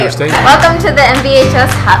State. Welcome to the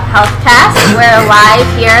MVHS Healthcast. We're live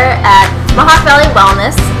here at Mohawk Valley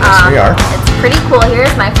Wellness. Yes, we are. It's pretty cool here.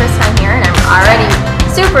 It's my first time here, and I'm already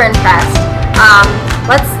super impressed.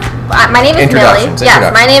 My name is Millie.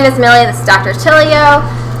 Yes, my name is Millie. This is Dr. Tilio.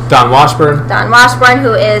 Don Washburn. Don Washburn,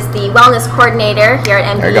 who is the wellness coordinator here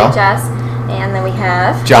at MVHS. And then we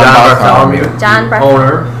have John Bartholomew. John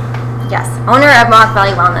Bartholomew. Owner. Yes, owner of Mohawk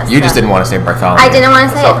Valley Wellness. You just didn't want to say Bartholomew. I didn't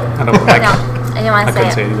want to say it. I don't like No, I didn't want to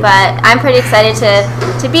couldn't say say it. it either. But I'm pretty excited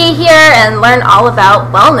to be here and learn all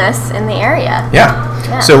about wellness in the area.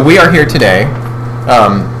 Yeah. So we are here today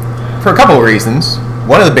for a couple of reasons.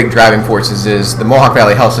 One of the big driving forces is the Mohawk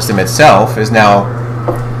Valley Health System itself is now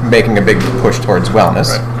making a big push towards wellness.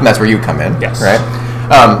 Right. And that's where you come in. Yes. Right?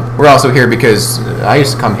 We're also here because I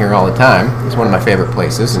used to come here all the time. It's one of my favorite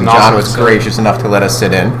places. And An awesome John was facility. gracious enough to let us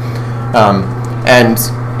sit in. And,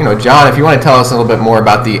 you know, John, if you want to tell us a little bit more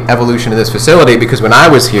about the evolution of this facility, because when I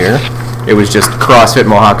was here, it was just CrossFit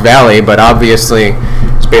Mohawk Valley, but obviously,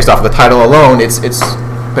 it's based off of the title alone, it's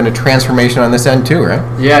been a transformation on this end too, right?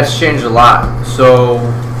 Yeah, it's changed a lot. So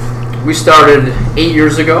we started 8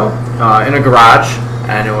 years ago in a garage,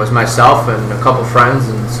 and it was myself and a couple friends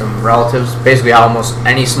and some relatives, basically how almost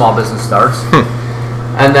any small business starts.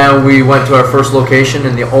 And then we went to our first location,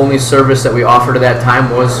 and the only service that we offered at that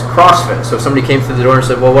time was CrossFit. So if somebody came through the door and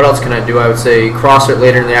said, well, what else can I do? I would say CrossFit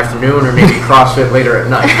later in the afternoon, or maybe CrossFit later at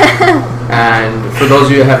night. And for those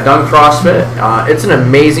of you that have done CrossFit, it's an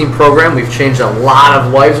amazing program. We've changed a lot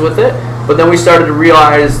of lives with it. But then we started to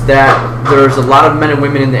realize that there's a lot of men and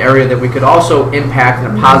women in the area that we could also impact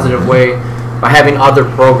in a positive way by having other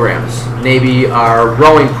programs. Maybe our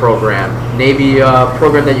rowing program, maybe a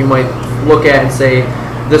program that you might look at and say,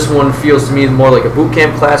 this one feels to me more like a boot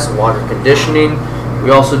camp class, water conditioning.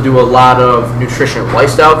 We also do a lot of nutrition and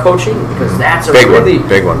lifestyle coaching, because that's a Big really,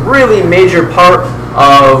 one. really major part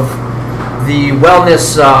of the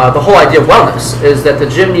wellness. The whole idea of wellness is that the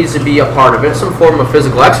gym needs to be a part of it, some form of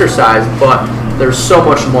physical exercise, but there's so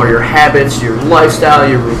much more. Your habits, your lifestyle,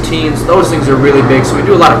 your routines, those things are really big. So we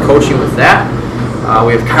do a lot of coaching with that.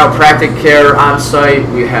 We have chiropractic care on site.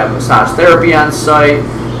 We have massage therapy on site.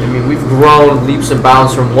 I mean, we've grown leaps and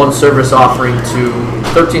bounds from one service offering to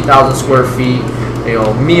 13,000 square feet, you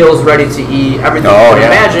know, meals ready to eat, everything you can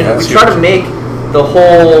imagine. That's We try huge. to make the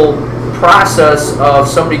whole process of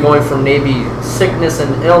somebody going from maybe sickness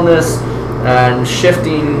and illness and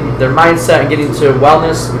shifting their mindset and getting to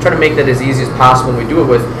wellness, we try to make that as easy as possible. And we do it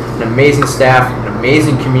with an amazing staff, an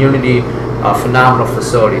amazing community, a phenomenal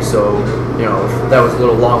facility. So, you know, that was a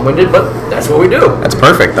little long-winded, but that's what we do. That's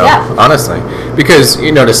perfect, though, Yeah. honestly. Because,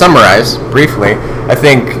 you know, to summarize briefly, I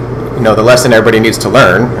think, you know, the lesson everybody needs to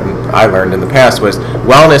learn, and I learned in the past, was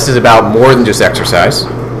wellness is about more than just exercise,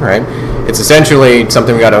 right? It's essentially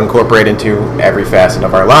something we got to incorporate into every facet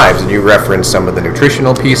of our lives. And you referenced some of the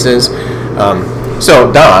nutritional pieces.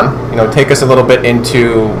 So, Don, you know, take us a little bit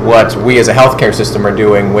into what we as a healthcare system are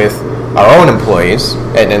doing with our own employees,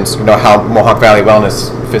 and you know how Mohawk Valley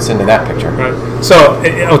Wellness fits into that picture. Right. So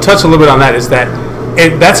I'll touch a little bit on that. Is that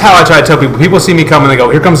that's how I try to tell people. People see me come and they go,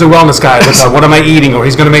 "Here comes the wellness guy. Look, what am I eating?" Or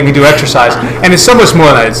he's going to make me do exercise. And it's so much more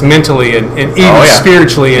than that. It's mentally and even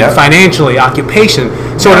spiritually and financially, occupation.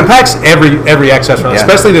 So it impacts every aspect,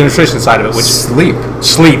 especially the nutrition side of it, which Sleep.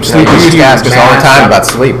 Sleep. You just ask us all the time about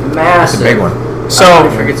sleep. Massive. It's a big one. So,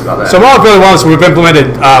 Everybody forgets about that. so Mohawk Valley Wellness, we've implemented,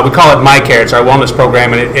 we call it MyCare. It's our wellness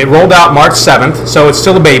program, and it rolled out March 7th, so it's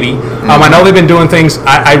still a baby. I know they've been doing things.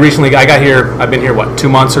 I got here. I've been here 2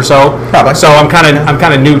 months or so. Probably. So I'm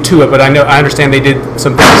kind of new to it, but I understand they did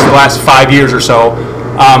some things the last 5 years or so.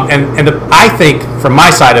 I think from my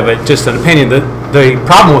side of it, just an opinion, the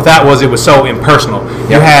problem with that was it was so impersonal.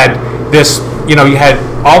 You had this. You had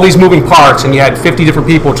all these moving parts, and you had 50 different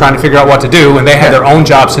people trying to figure out what to do, and they had their own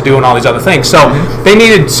jobs to do and all these other things. So they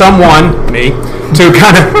needed someone, me, to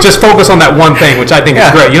kind of just focus on that one thing, which I think is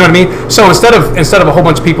great. You know what I mean? So instead of a whole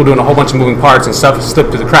bunch of people doing a whole bunch of moving parts and stuff slip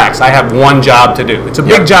through the cracks, I have one job to do. It's a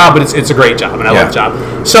big job, but it's a great job, and I love the job.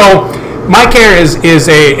 So MyCare is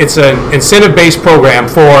an incentive-based program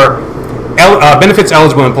for benefits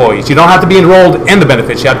eligible employees. You don't have to be enrolled in the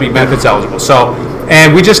benefits; you have to be benefits eligible. So.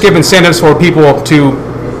 And we just give incentives for people to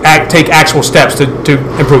take actual steps to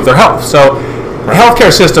improve their health. So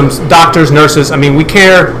healthcare systems, doctors, nurses, I mean, we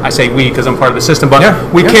care, I say we because I'm part of the system, but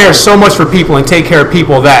we care so much for people and take care of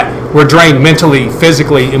people that we're drained mentally,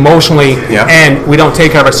 physically, emotionally, and we don't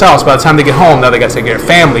take care of ourselves. By the time they get home, now they got to take care of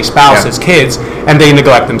family, spouses, kids, and they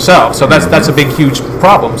neglect themselves. So that's a big, huge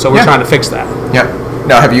problem. So we're trying to fix that. Yeah.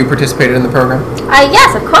 Now, have you participated in the program?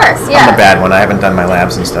 Yes, of course. Yeah. I'm a bad one. I haven't done my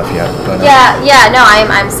labs and stuff yet. But, Yeah. No,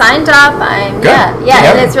 I'm signed up. Good.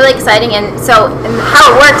 Yeah, and it's really exciting. And so, and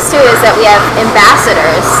how it works too is that we have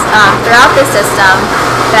ambassadors throughout the system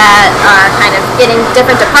that are kind of getting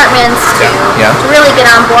different departments to really get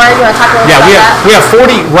on board. You want to talk a little bit about that? We have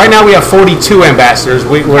 40 right now. We have 42 ambassadors.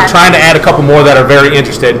 We're trying to add a couple more that are very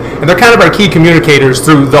interested, and they're kind of our key communicators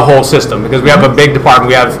through the whole system because we have a big department.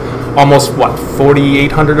 We have almost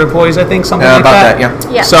 4,800 employees, I think, something like about that.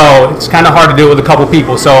 Yeah. So it's kind of hard to do it with a couple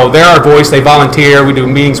people. So they're our voice. They volunteer. We do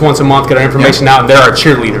meetings once a month, get our information out, and they're our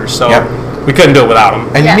cheerleaders. So we couldn't do it without them.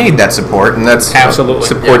 And you need that support, and that's absolutely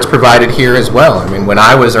support's provided here as well. I mean, when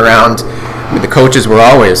I was around, the coaches were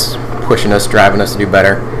always pushing us, driving us to do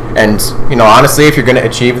better. And honestly, if you're going to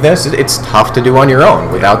achieve this, it's tough to do on your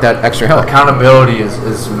own without that extra help. Accountability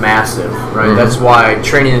is massive, right? That's why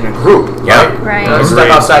training in a group, Right. Let's step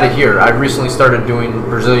outside of here. I recently started doing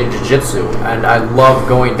Brazilian Jiu-Jitsu, and I love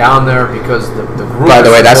going down there because the group. By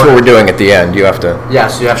the way, that's what we're doing at the end. You have to.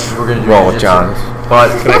 Yes, we're going to do roll with jiu-jitsu. John.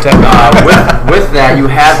 But with that, you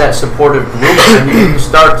have that supportive group, and you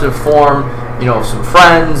start to form, some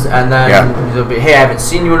friends, and then you'll be, hey, I haven't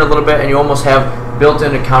seen you in a little bit, and you almost have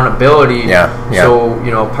built-in accountability. So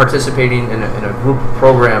participating in a group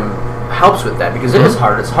program helps with that because it is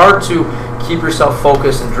hard. It's hard to keep yourself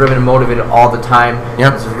focused and driven and motivated all the time.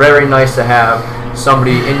 It's very nice to have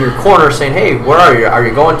somebody in your corner saying, hey, where are you? Are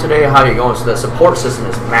you going today? How are you going? So that support system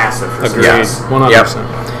is massive for success.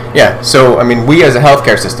 100%. Yeah, so I mean, we as a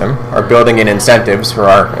healthcare system are building in incentives for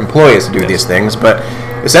our employees to do these things, but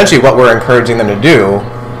essentially what we're encouraging them to do,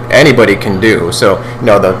 anybody can do. So,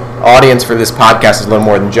 the audience for this podcast is a little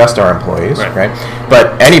more than just our employees, right?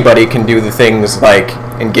 But anybody can do the things like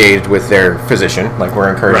engage with their physician, like we're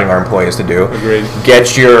encouraging our employees to do. Agreed.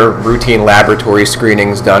 Get your routine laboratory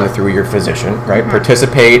screenings done through your physician, right?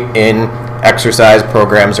 Participate in exercise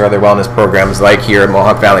programs or other wellness programs like here at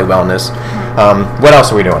Mohawk Valley Wellness. What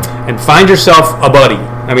else are we doing? And find yourself a buddy.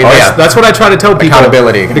 I mean, that's what I try to tell people.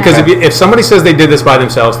 Accountability. Because if somebody says they did this by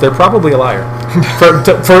themselves, they're probably a liar.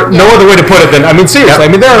 For no other way to put it than, I mean, seriously. I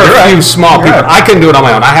mean, there are a few small people. I couldn't do it on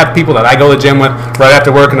my own. I have people that I go to the gym with right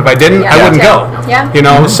after work, and if I didn't, I wouldn't go.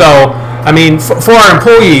 So, I mean, for our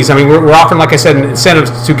employees, I mean, we're offering, like I said,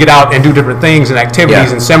 incentives to get out and do different things and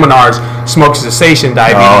activities and seminars, smoke cessation,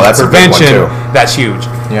 diabetes prevention. That's huge.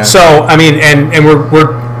 So, I mean, and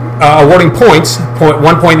we're awarding points.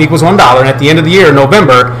 1 point equals $1, and at the end of the year,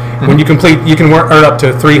 November, when you complete, you can earn up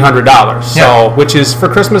to $300. So, which is for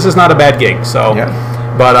Christmas is not a bad gig. So,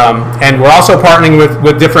 but and we're also partnering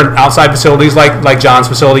with different outside facilities like John's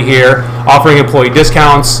facility here, offering employee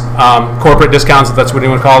discounts, corporate discounts, if that's what you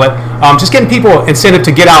want to call it. Just getting people incentive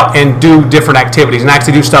to get out and do different activities and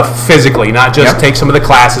actually do stuff physically, not just take some of the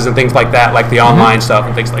classes and things like that, like the online stuff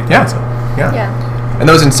and things like that. So. And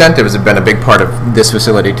those incentives have been a big part of this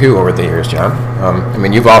facility too over the years, John. I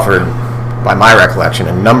mean, you've offered, by my recollection,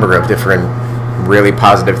 a number of different really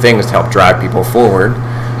positive things to help drive people forward.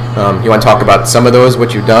 You want to talk about some of those,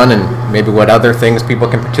 what you've done, and maybe what other things people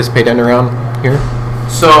can participate in around here?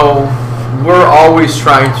 So we're always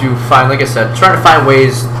trying to find, like I said, find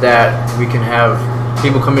ways that we can have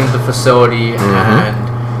people come into the facility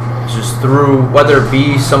and just through, whether it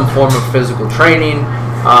be some form of physical training,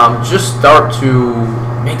 just start to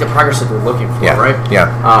make the progress that they're looking for, right?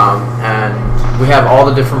 And we have all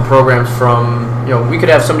the different programs from, we could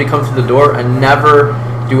have somebody come through the door and never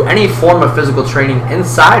do any form of physical training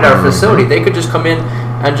inside our facility. They could just come in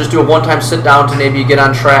and just do a one-time sit down to maybe get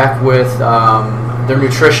on track with their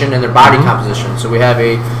nutrition and their body composition. So we have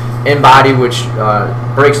a InBody, which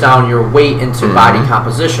breaks down your weight into body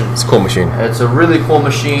composition. It's a cool machine. It's a really cool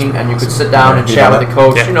machine, and you could sit down and chat with the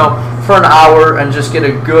coach, for an hour and just get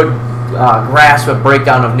a good grasp, a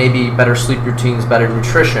breakdown of maybe better sleep routines, better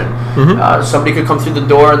nutrition. Somebody could come through the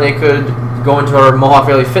door and they could go into our Mohawk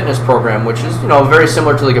Valley Fitness program, which is very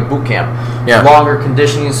similar to like a boot camp. Longer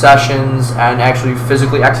conditioning sessions and actually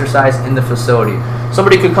physically exercise in the facility.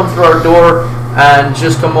 Somebody could come through our door and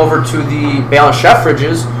just come over to the Balanced Chef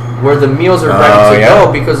fridges where the meals are ready to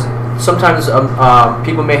go, because sometimes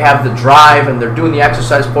people may have the drive and they're doing the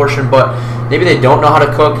exercise portion, but maybe they don't know how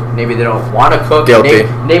to cook, maybe they don't want to cook,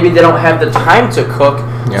 maybe they don't have the time to cook,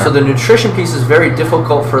 so the nutrition piece is very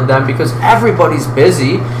difficult for them because everybody's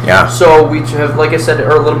busy. So we have, like I said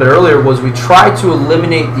a little bit earlier, was we try to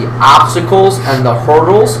eliminate the obstacles and the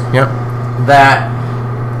hurdles that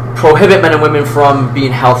prohibit men and women from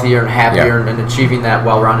being healthier and happier and achieving that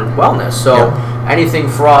well-rounded wellness. So anything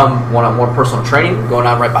from one-on-one personal training going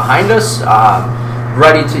on right behind us,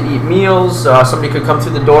 ready to eat meals. Somebody could come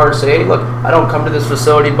through the door and say, "Hey, look, I don't come to this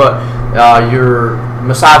facility, but your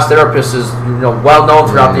massage therapist is well known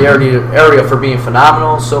throughout the area for being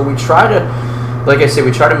phenomenal." So we try to, like I say,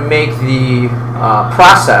 we try to make the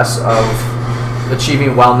process of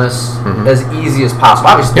achieving wellness as easy as possible.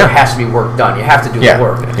 Obviously, there has to be work done. You have to do the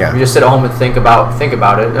work. You just sit at home and think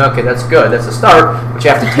about it. Okay, that's good. That's a start, but you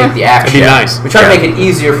have to take the action. It'd be nice. We try to make it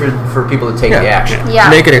easier for people to take the action. Yeah.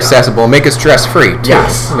 Make it accessible, make it stress-free too.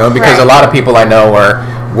 Yes. Because a lot of people I know are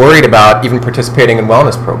worried about even participating in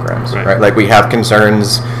wellness programs, Right. right? Like we have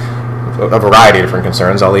concerns, a variety of different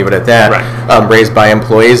concerns, I'll leave it at that, Right. raised by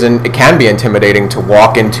employees, and it can be intimidating to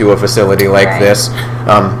walk into a facility like Right. this,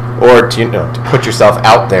 or to put yourself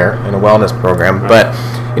out there in a wellness program. But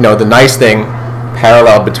the nice thing,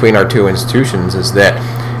 parallel between our two institutions, is that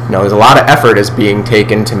there's a lot of effort is being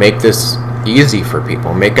taken to make this easy for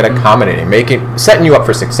people, make it accommodating, make it setting you up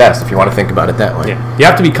for success if you want to think about it that way. Yeah. You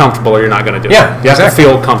have to be comfortable or you're not going to do Yeah, it. You have to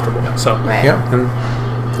feel comfortable. So Right. Yeah. and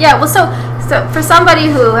Yeah, well, so for somebody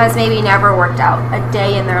who has maybe never worked out a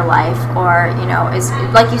day in their life, or is,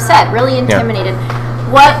 like you said, really intimidated,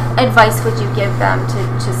 what advice would you give them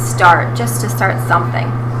to start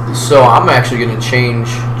something? So I'm actually going to change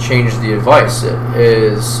the advice. It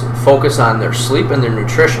is focus on their sleep and their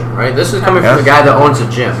nutrition, right? This is coming from a guy that owns a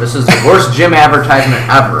gym. This is the worst gym advertisement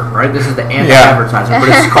ever, right? This is the anti-advertisement, but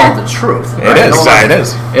it's called the truth. It is. It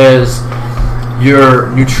is. Is your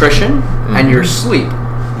nutrition and your sleep.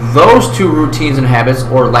 Those two routines and habits,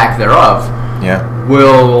 or lack thereof,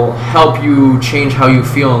 will help you change how you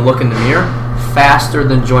feel and look in the mirror faster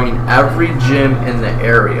than joining every gym in the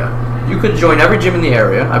area. You could join every gym in the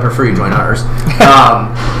area. I prefer you join ours.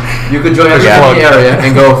 You could join every gym in the area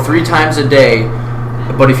and go 3 times a day.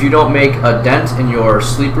 But if you don't make a dent in your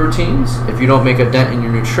sleep routines, if you don't make a dent in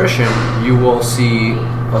your nutrition, you will see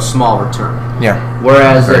a small return. Yeah.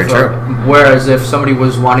 Whereas if somebody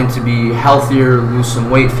was wanting to be healthier, lose some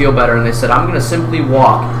weight, feel better, and they said, "I'm going to simply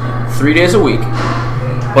walk 3 days a week,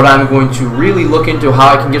 but I'm going to really look into how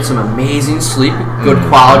I can get some amazing sleep, good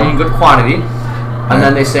quality and good quantity." And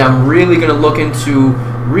then they say, "I'm really going to look into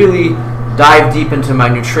really dive deep into my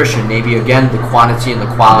nutrition, maybe again the quantity and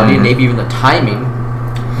the quality, and maybe even the timing."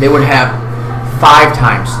 They would have 5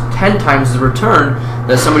 times, 10 times the return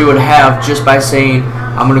that somebody would have just by saying,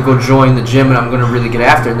 "I'm going to go join the gym and I'm going to really get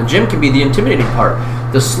after it." And the gym can be the intimidating part.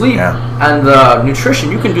 The sleep and the nutrition,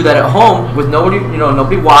 you can do that at home with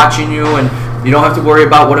nobody watching you, and you don't have to worry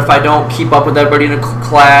about what if I don't keep up with everybody in a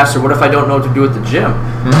class, or what if I don't know what to do at the gym.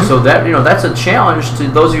 So that that's a challenge to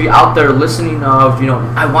those of you out there listening of,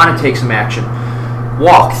 I want to take some action.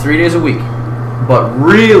 Walk 3 days a week, but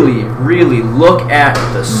really, really look at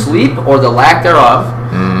the sleep or the lack thereof,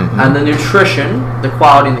 and the nutrition, the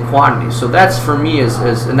quality and the quantity. So that's for me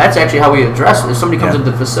and that's actually how we address it. If somebody comes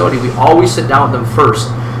into the facility, we always sit down with them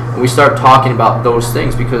first, and we start talking about those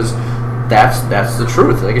things, because that's the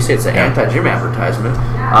truth. Like I say, it's an anti-gym advertisement,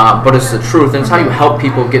 but it's the truth, and it's how you help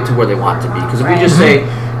people get to where they want to be. Because if we just say,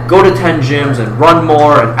 go to 10 gyms and run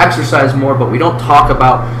more and exercise more, but we don't talk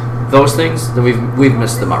about those things, then we've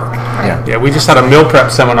missed the mark. Yeah, we just had a meal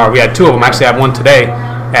prep seminar. We had 2 of them. Actually, I have one today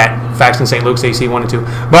at Faxon St. Luke's, AC 1 and 2.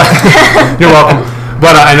 But you're welcome.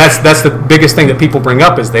 But and that's the biggest thing that people bring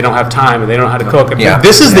up, is they don't have time and they don't know how to cook.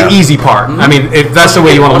 This is the easy part. I mean, if that's the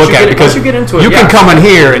way you want to look at it, because you can come in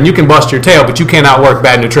here and you can bust your tail, but you can't outwork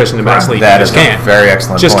bad nutrition and bad sleep. That you is just can't. a very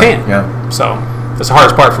excellent Just point. can't. Yeah. So that's the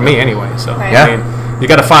hardest part for me anyway. So Right. I mean, you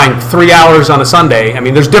got to find 3 hours on a Sunday. I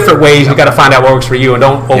mean, there's different ways. You got to find out what works for you, and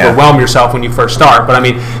don't overwhelm yourself when you first start. But I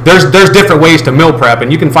mean, there's different ways to meal prep,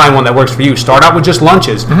 and you can find one that works for you. Start out with just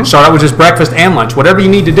lunches. Start out with just breakfast and lunch. Whatever you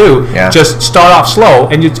need to do, just start off slow,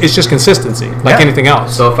 and it's just consistency, like anything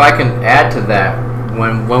else. So if I can add to that,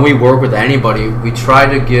 when we work with anybody, we try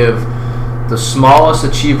to give the smallest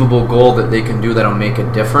achievable goal that they can do that'll make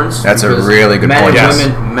a difference. That's a really good point.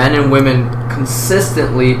 Men and women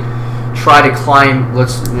consistently try to climb,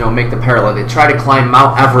 make the parallel. They try to climb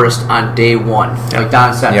Mount Everest on day 1. Like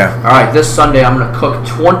Don said, all right, this Sunday I'm going to cook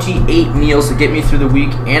 28 meals to get me through the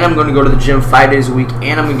week, and I'm going to go to the gym 5 days a week,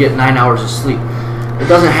 and I'm going to get 9 hours of sleep. It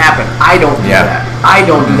doesn't happen. I don't do that. I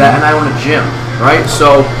don't do that, and I own a gym, right?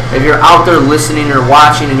 So if you're out there listening or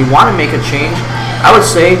watching and you want to make a change, I would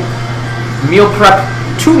say meal prep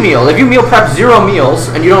 2 meals. If you meal prep 0 meals,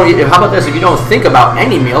 and you don't, how about this? If you don't think about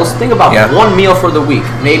any meals, think about 1 meal for the week.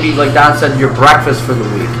 Maybe, like Don said, your breakfast for the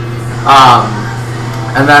week.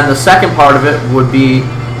 And then the second part of it would be,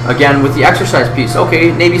 again, with the exercise piece.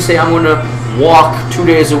 Okay, maybe say I'm going to walk 2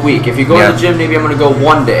 days a week. If you go to the gym, maybe I'm going to go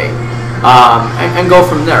 1 day. And go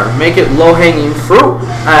from there. Make it low-hanging fruit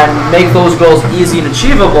and make those goals easy and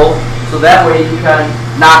achievable, so that way you can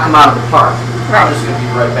knock them out of the park. Right. I'm just going to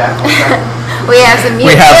be right back. We have some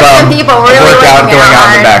some people really workout working going on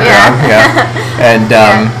in the hard. background.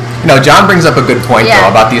 Yeah. And John brings up a good point Yeah.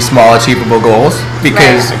 though about these small achievable goals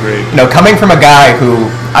because Right. Agreed. coming from a guy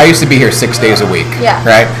who I used to be here 6 days a week, Yeah.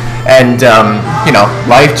 right? And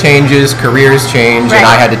life changes, careers change, and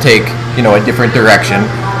Right. I had to take a different direction.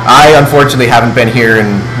 I unfortunately haven't been here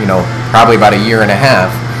in probably about a year and a half.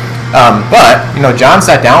 But John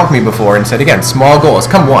sat down with me before and said again, small goals,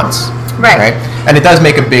 come once. Right. And it does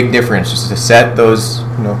make a big difference just to set those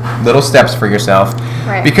little steps for yourself.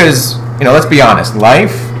 Right. Because let's be honest,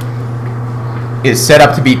 life is set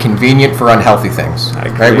up to be convenient for unhealthy things. I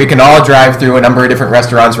agree. Right? We can all drive through a number of different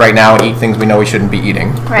restaurants right now and eat things we know we shouldn't be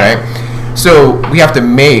eating. Right. So we have to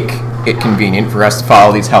make it convenient for us to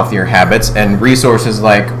follow these healthier habits, and resources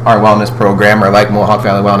like our wellness program or like Mohawk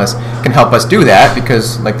Valley Wellness can help us do that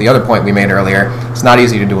because, like the other point we made earlier, it's not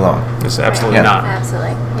easy to do alone. It's absolutely Yeah. not.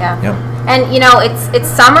 Absolutely, yeah. Yep. And it's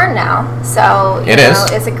summer now, so It is.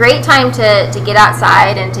 it's a great time to get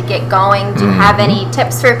outside and to get going. Do you have any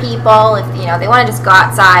tips for people if they want to just go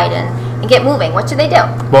outside and get moving? What should they do?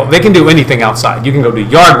 Well, they can do anything outside. You can go do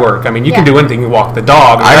yard work. I mean, you can Yeah. do anything. You walk the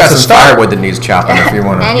dog. I got That's a some start. firewood that needs chopping if you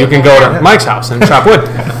want to. You can go to Mike's house and chop wood.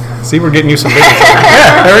 See, we're getting you some business.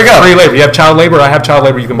 Yeah, there we go. Free labor. You have child labor. I have child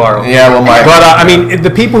labor you can borrow. Yeah, well, But I mean,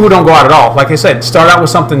 the people who don't go out at all, like I said, start out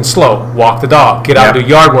with something slow. Walk the dog. Get out and Yeah. do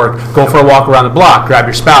yard work. Go for a walk around the block. Grab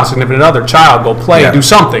your spouse, significant other, child. Go play. Yeah. Do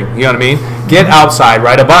something. You know what I mean? Get outside.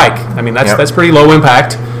 Ride a bike. I mean, Yeah. that's pretty low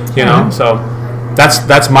impact. You know, so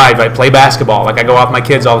that's my advice. Play basketball. Like I go out with my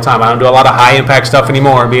kids all the time. I don't do a lot of high impact stuff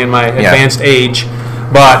anymore, being my advanced age.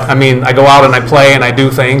 But I mean, I go out and I play and I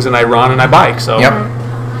do things and I run and I bike. So Yep.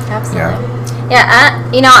 Absolutely. Yeah,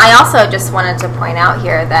 I also just wanted to point out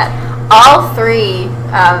here that all three,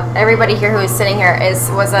 everybody here who is sitting here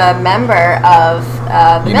was a member of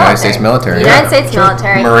the United States military. The United Yeah. States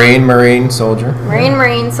military. Marine soldier.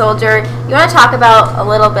 Marine soldier. You want to talk about a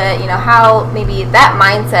little bit, how maybe that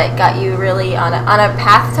mindset got you really on a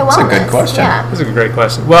path to wellness? That's a good question. Yeah. That's a great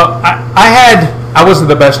question. Well, I wasn't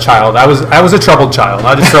the best child. I was a troubled child.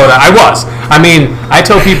 I'll just throw that. I was. I mean, I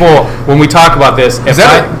tell people when we talk about this, Is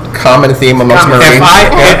that a common theme amongst Marines?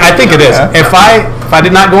 I think it is. Yeah. If I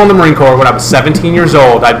did not go in the Marine Corps when I was 17 years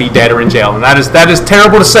old, I'd be dead or in jail. And that is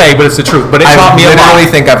terrible to say, but it's the truth. But it taught me a lot. I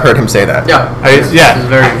literally think I've heard him say that. Yeah. Yeah. It's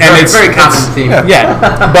very, And very, it's- very common it's- theme. Yeah,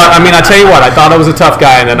 but I mean, I tell you what, I thought I was a tough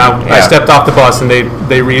guy, and then I Yeah. stepped off the bus, and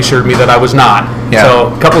they reassured me that I was not. Yeah.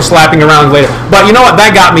 So a couple slapping around later, but you know what?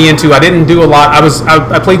 That got me into. I didn't do a lot.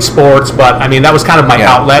 I played sports, but I mean that was kind of my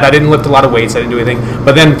Yeah. outlet. I didn't lift a lot of weights. I didn't do anything.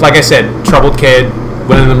 But then, like I said, troubled kid,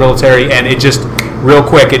 went in the military, and it just real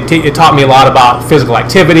quick it taught me a lot about physical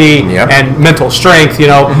activity Yep. and mental strength.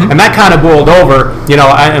 And that kind of boiled over.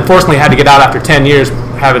 I unfortunately had to get out after 10 years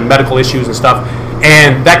having medical issues and stuff.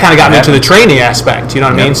 And that kind of got me into the training aspect, you know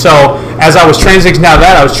what I mean? So as I was transitioning out of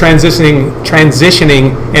that, I was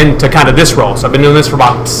transitioning into kind of this role. So I've been doing this for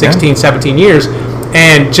about 16, 17 years,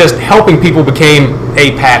 and just helping people became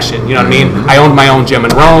a passion, you know what I mean? I owned my own gym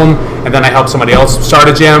in Rome, and then I helped somebody else start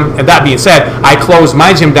a gym. And that being said, I closed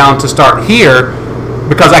my gym down to start here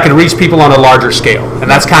because I could reach people on a larger scale. And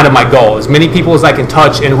that's kind of my goal. As many people as I can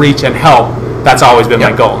touch and reach and help, that's always been my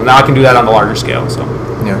Yep. goal. And now I can do that on a larger scale, so.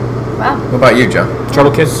 Yeah. Wow. What about you, Joe?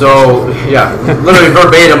 Trouble kids? So, yeah, literally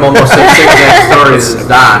verbatim, almost the same exact story as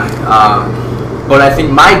Don. But I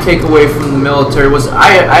think my takeaway from the military was I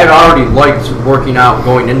had already liked working out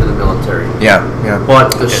going into the military. Yeah. But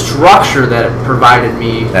the structure that it provided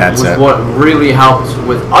me That's was it. what really helped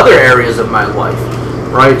with other areas of my life,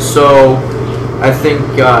 right? So I think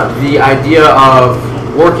the idea of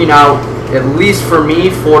working out, at least for me,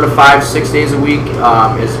 4 to 5, 6 days a week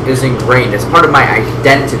is ingrained. It's part of my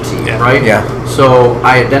identity, Yeah. right? Yeah. So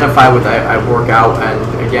I identify with I work out,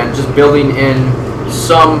 and again, just building in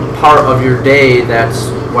some part of your day that's,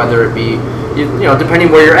 whether it be, depending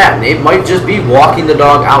where you're at. And it might just be walking the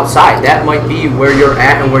dog outside. That might be where you're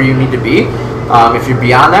at and where you need to be. If you're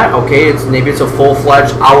beyond that, okay, maybe it's a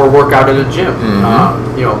full-fledged hour workout at a gym.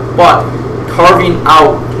 But carving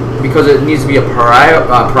out, because it needs to be a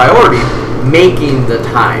priority, making the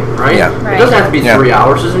time, right? Yeah. Right. It doesn't have to be Yeah. 3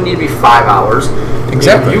 hours. It doesn't need to be 5 hours.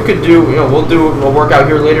 Exactly. You could do, we'll do a workout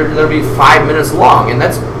here later that'll be 5 minutes long, and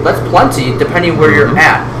that's plenty depending where you're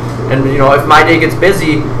at. And if my day gets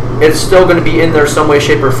busy, it's still going to be in there some way,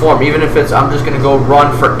 shape, or form. Even if I'm just going to go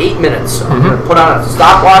run for 8 minutes. I'm going to put on a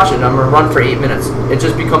stopwatch and I'm going to run for 8 minutes. It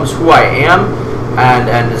just becomes who I am.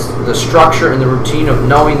 and the structure and the routine of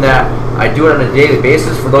knowing that I do it on a daily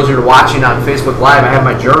basis. For those of you who are watching on Facebook Live, I have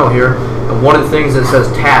my journal here, and one of the things that says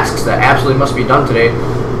tasks that absolutely must be done today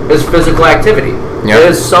is physical activity. Yep. It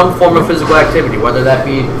is some form of physical activity, whether that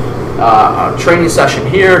be a training session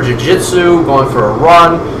here, jiu-jitsu, going for a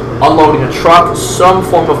run, unloading a truck, some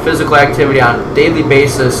form of physical activity on a daily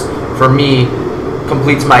basis for me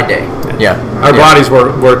completes my day. Yeah. Our bodies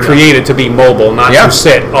were created to be mobile, not Yeah. to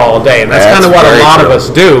sit all day. And that's That's kind of what a very lot of true. us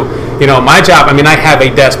do. You know, my job, I mean, I have a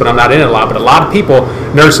desk, but I'm not in it a lot. But a lot of people,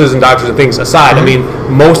 nurses and doctors and things aside, I mean,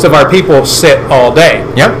 most of our people sit all day.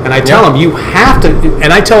 Yep. And I tell them, you have to,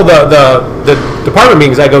 and I tell the department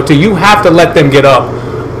meetings I go to, you have to let them get up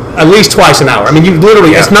at least twice an hour. I mean, you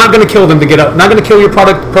literally, it's not going to kill them to get up, not going to kill your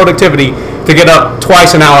productivity to get up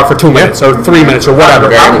twice an hour for 2 minutes or 3 minutes or whatever.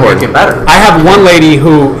 Very Probably important. make it better. I have one lady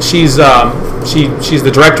who she's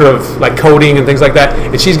the director of like coding and things like that,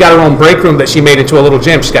 and she's got her own break room that she made into a little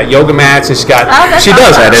gym. She's got yoga mats and she's got that's she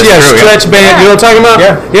does awesome. That is she has true, yeah. stretch band. You know what I'm talking about?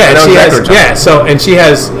 Yeah. yeah. I And know she exactly has what you're talking so and she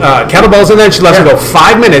has kettlebells in there. And she lets her go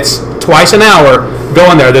 5 minutes twice an hour.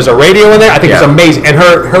 Go in there. There's a radio in there. I think it's Yeah. amazing, and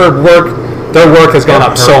their work has gone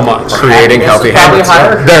up so much. Creating healthy Probably habits.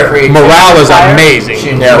 higher. Their Creativity morale is higher. amazing. She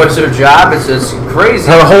Yeah. enjoys her job. It's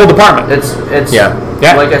crazy. Her whole department. It's Yeah.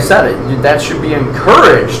 Yeah. like I said, that should be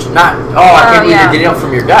encouraged. Not I can't believe yeah. you're getting up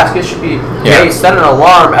from your desk. It should be Yeah. hey, set an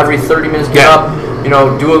alarm every 30 minutes. Get Yeah. up. You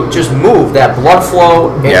know, do it. Just move. That blood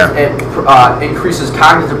flow. Yeah. It increases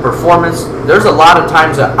cognitive performance. There's a lot of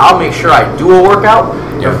times that I'll make sure I do a workout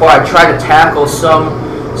Yeah. before I try to tackle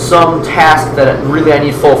some task that really I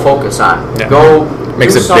need full focus on. Yeah. Go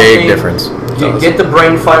Makes do a big something, difference. Get the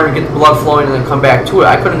brain firing, get the blood flowing, and then come back to it.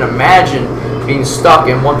 I couldn't imagine being stuck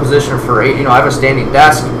in one position for 8. You know, I have a standing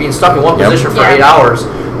desk. Being stuck in one Yep. position for Yeah. 8 hours,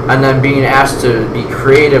 and then being asked to be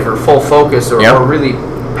creative or full focus or, Yep. or really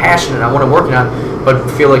passionate on what I'm working on, but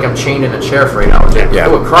feel like I'm chained in a chair for 8 hours. Yeah,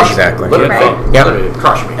 It would crush exactly. me. Literally, Right. Yep. literally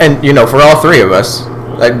crush me. And you know, for all three of us,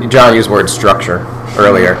 John used the word structure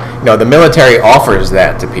earlier. You know, the military offers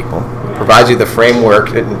that to people, provides you the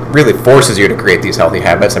framework. It really forces you to create these healthy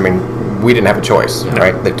habits. I mean, we didn't have a choice,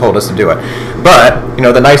 right? They told us to do it. But you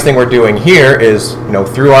know, the nice thing we're doing here is, you know,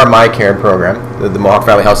 through our MyCare program, the Mohawk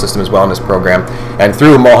Valley Health Systems Wellness Program, and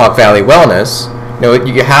through Mohawk Valley Wellness, you know,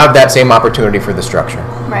 you have that same opportunity for the structure,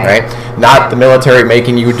 Right. Not the military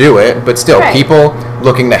making you do it, but still Right. people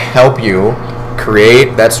looking to help you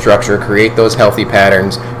create that structure, create those healthy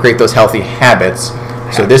patterns, create those healthy habits.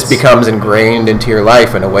 So this becomes ingrained into your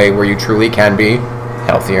life in a way where you truly can be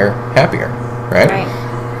healthier, happier, right? Right.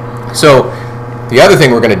 So the other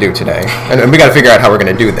thing we're going to do today, and we got to figure out how we're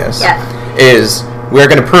going to do this, Yeah. is we're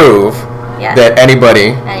going to prove Yeah. that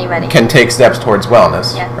anybody Anybody. can take steps towards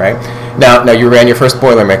wellness, Yeah. right? Now you ran your first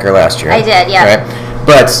Boilermaker last year. I did, yeah. Right?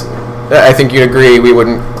 But I think you'd agree we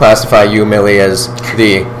wouldn't classify you, Millie, as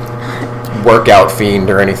the workout fiend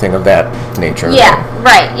or anything of that nature. Yeah,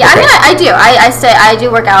 right. Yeah, Okay. I mean, I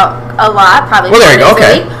do work out a lot, probably. Well, there you 4 go, days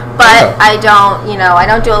a okay. week, but Yeah. I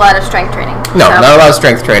don't do a lot of strength training. No, so. not a lot of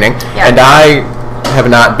strength training. Yeah. And I have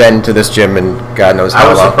not been to this gym in God knows how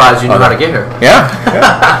I long. was surprised you knew how to get here. Yeah.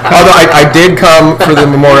 Although I did come for the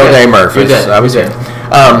Memorial Day Murph. You did. I was You here. did.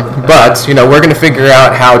 But, you know, we're going to figure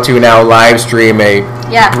out how to now live stream a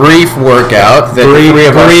Yeah. brief workout that the three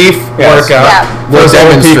of us workout. Yeah. will For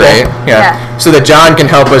old people. demonstrate. Yeah. So that John can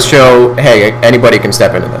help us show, hey, anybody can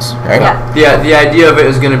step into this, right? Yeah. The idea of it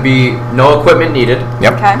is going to be no equipment needed.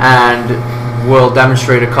 Yep. Okay. And we'll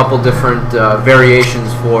demonstrate a couple different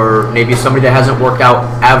variations for maybe somebody that hasn't worked out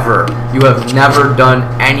ever. You have never done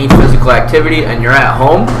any physical activity and you're at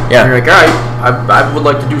home. Yeah. And you're like, all right, I would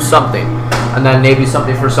like to do something. And then maybe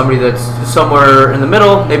something for somebody that's somewhere in the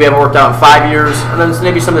middle, maybe haven't worked out in 5 years, and then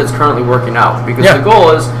maybe somebody that's currently working out. Because Yeah. the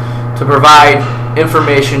goal is to provide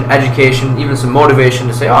information, education, even some motivation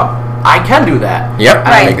to say, oh, I can do that. Yep, And-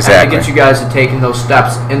 Right. And exactly. to get you guys to taking those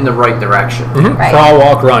steps in the right direction. Right. Crawl,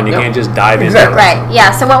 walk, run. You Yep. can't just dive Exactly. in. Right.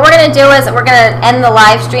 Yeah. So what we're gonna do is we're gonna end the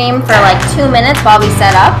live stream for like 2 minutes while we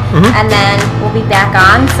set up, and then we'll be back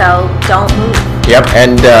on. So don't move. Yep,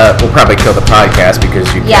 and we'll probably kill the podcast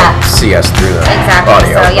because you Yeah. can't see us through the Exactly.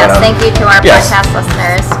 audio. So yes, but, thank you to our yes. podcast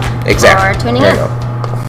listeners Exactly. for tuning There in. you go.